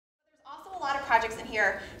projects in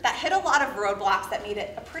here that hit a lot of roadblocks that made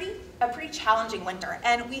it a pretty challenging winter.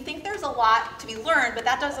 And we think there's a lot to be learned, but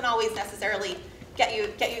that doesn't always necessarily get you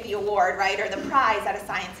the award, right, or the prize at a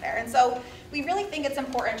science fair. And so we really think it's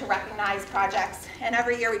important to recognize projects, and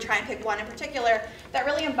every year we try and pick one in particular that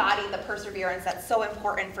really embody the perseverance that's so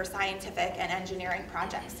important for scientific and engineering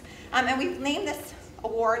projects. And we've named this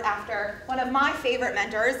award after one of my favorite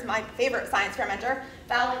mentors, my favorite science fair mentor,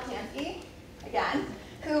 Val Latansky, again,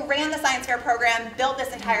 who ran the science fair program, built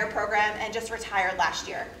this entire program, and just retired last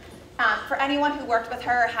year. For anyone who worked with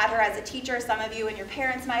her, had her as a teacher, some of you and your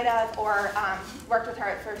parents might have, or worked with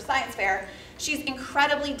her for science fair, she's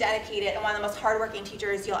incredibly dedicated and one of the most hardworking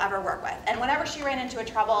teachers you'll ever work with. And whenever she ran into a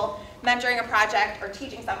trouble mentoring a project or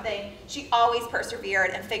teaching something, she always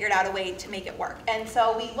persevered and figured out a way to make it work. And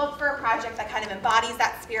so we looked for a project that kind of embodies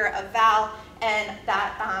that spirit of Val and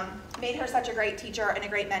that made her such a great teacher and a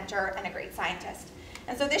great mentor and a great scientist.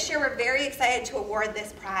 And so this year we're very excited to award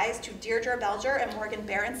this prize to Deirdre Belger and Morgan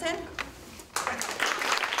Berenson.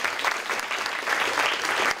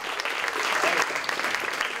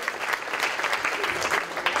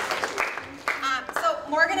 So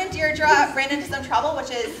Morgan and Deirdre ran into some trouble, which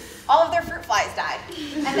is all of their fruit flies died.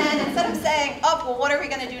 And then instead of saying, oh, well, what are we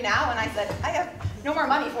going to do now? And I said, I have no more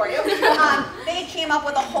money for you. They came up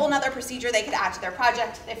with a whole nother procedure they could add to their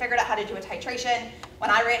project. They figured out how to do a titration. When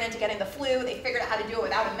I ran into getting the flu, they figured out how to do it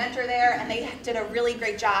without a mentor there, and they did a really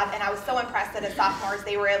great job. And I was so impressed that as sophomores,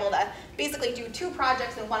 they were able to basically do 2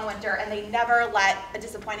 projects in one winter, and they never let a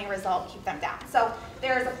disappointing result keep them down. So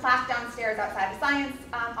there's a plaque downstairs outside the science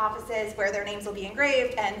offices where their names will be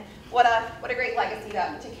engraved, and what a great legacy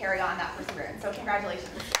to carry on that perseverance. So congratulations.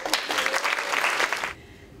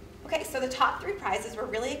 Okay, so the top 3 prizes, we're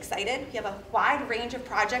really excited. We have a wide range of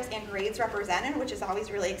projects and grades represented, which is always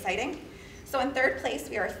really exciting. So in 3rd place,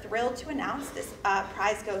 we are thrilled to announce this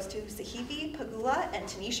prize goes to Sahivi Pagula and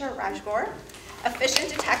Tanisha Rajgor. Efficient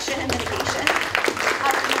detection and mitigation.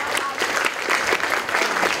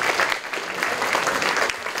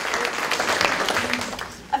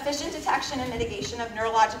 Efficient detection and mitigation of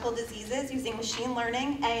neurological diseases using machine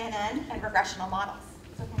learning, ANN, and regressional models.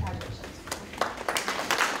 So congratulations.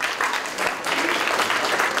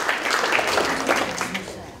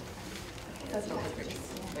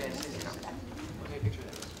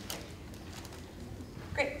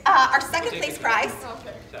 Great. Our 2nd place prize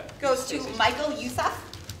goes to Michael Yusuf.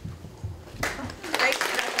 Great.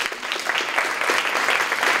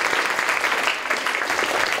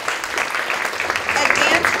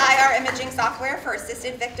 Advanced IR imaging software for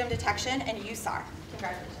assisted victim detection and USAR.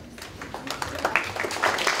 Congratulations.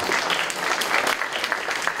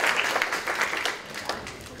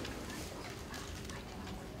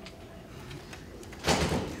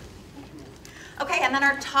 Okay, and then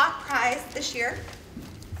our top prize this year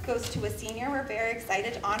goes to a senior we're very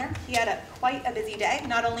excited to honor. He had quite a busy day.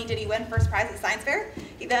 Not only did he win first prize at science fair,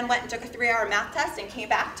 he then went and took a 3-hour math test and came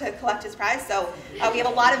back to collect his prize. So we have a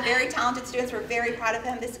lot of very talented students. We're very proud of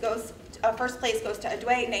him. This goes, first place goes to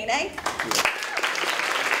Adway Nene.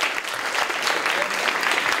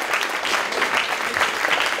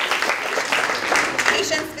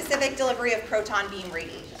 Patient-specific delivery of proton beam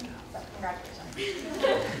radiation. So congratulations.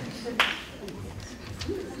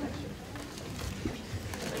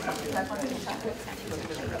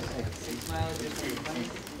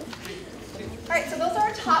 All right, so those are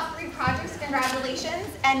our top 3 projects. Congratulations.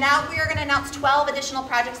 And now we are going to announce 12 additional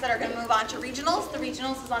projects that are going to move on to regionals. The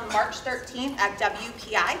regionals is on March 13th at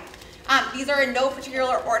WPI. These are in no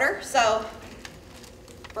particular order, so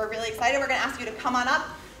we're really excited. We're going to ask you to come on up.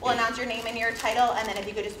 We'll announce your name and your title, and then if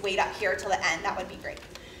you could just wait up here till the end, that would be great.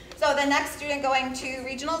 So the next student going to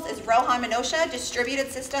regionals is Rohan Manosha,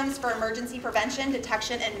 Distributed Systems for Emergency Prevention,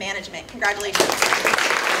 Detection, and Management. Congratulations.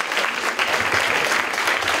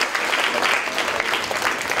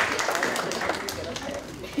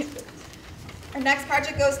 Our next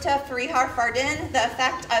project goes to Farihar Fardin, the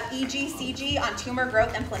effect of EGCG on tumor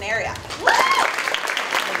growth in planaria.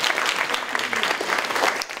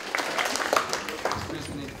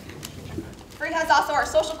 Farihar is also our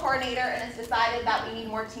social coordinator and has decided that we need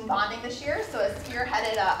more team bonding this year, so has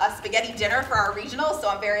spearheaded a spaghetti dinner for our regionals, so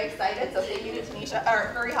I'm very excited. So thank you to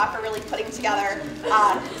Farihar for really putting together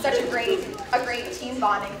such a great team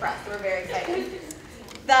bonding for us, so we're very excited.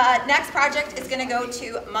 The next project is going to go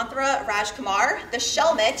to Mantra Rajkumar, the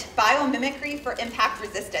Shelmet Biomimicry for Impact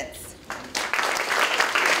Resistance.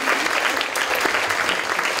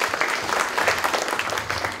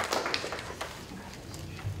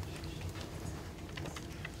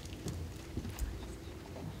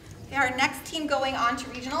 Okay, our next team going on to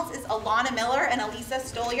regionals is Alana Miller and Elisa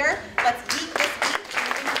Stolier. Let's meet this week.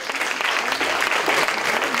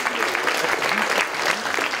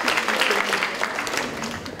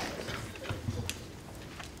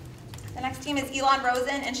 Elon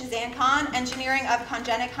Rosen and Shazan Khan, engineering of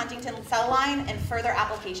chongenic Huntington cell line and further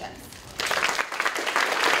applications.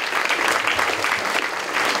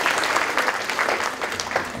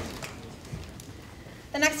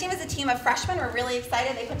 The next team is a team of freshmen. We're really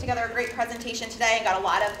excited. They put together a great presentation today and got a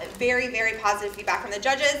lot of very, very positive feedback from the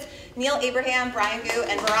judges. Neil Abraham, Brian Gu,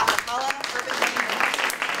 and Bharat Makala, urban engineering.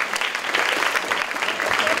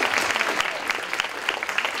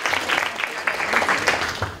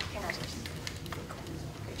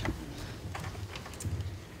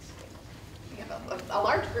 A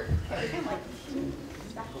large group. The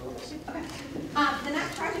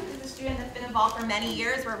next project is a student that's been involved for many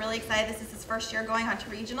years. We're really excited. This is his first year going on to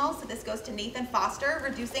regional, so this goes to Nathan Foster,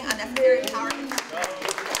 reducing unnecessary power consumption.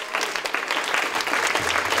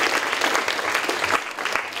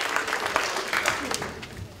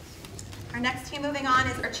 Our next team moving on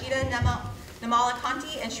is Archita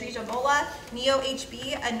Namalakanti and Shrija Bola,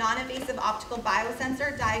 NEO-HB, a non-invasive optical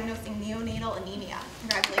biosensor diagnosing neonatal anemia.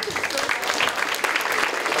 Congratulations.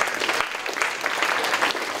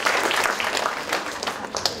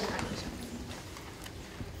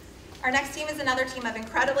 Our next team is another team of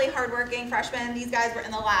incredibly hardworking freshmen. These guys were in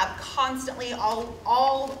the lab constantly all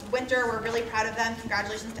winter. We're really proud of them.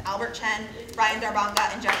 Congratulations to Albert Chen, Ryan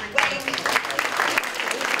Darbanga, and Jeffrey Wang.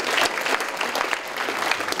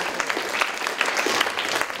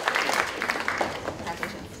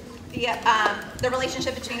 The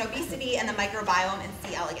relationship between obesity and the microbiome in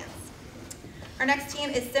C. elegans. Our next team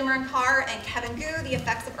is Simran Kaur and Kevin Gu, the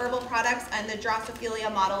effects of herbal products and the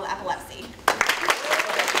Drosophila model of epilepsy.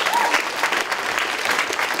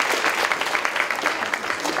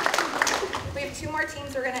 We have two more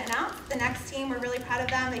teams we're going to announce. The next team, we're really proud of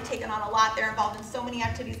them. They've taken on a lot. They're involved in so many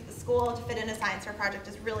activities at the school. To fit in a science fair project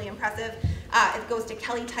is really impressive. It goes to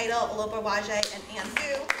Kelly Title, Alopa Waje, and Ann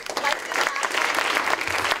Zhu.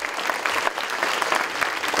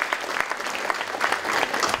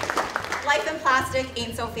 Life in Plastic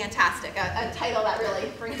Ain't So Fantastic, a title that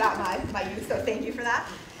really brings out my youth, so thank you for that.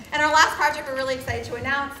 And our last project we're really excited to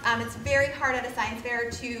announce, it's very hard at a science fair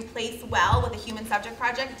to place well with a human subject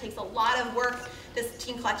project. It takes a lot of work. This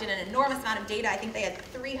team collected an enormous amount of data. I think they had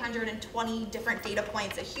 320 different data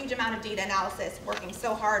points, a huge amount of data analysis, working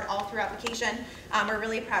so hard all through application. We're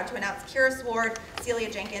really proud to announce Kira Sward, Celia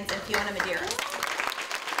Jenkins, and Fiona Madeira.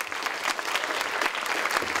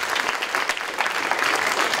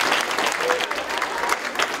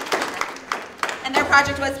 And their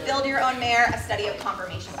project was Build Your Own Mare, a study of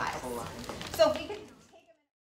confirmation bias. So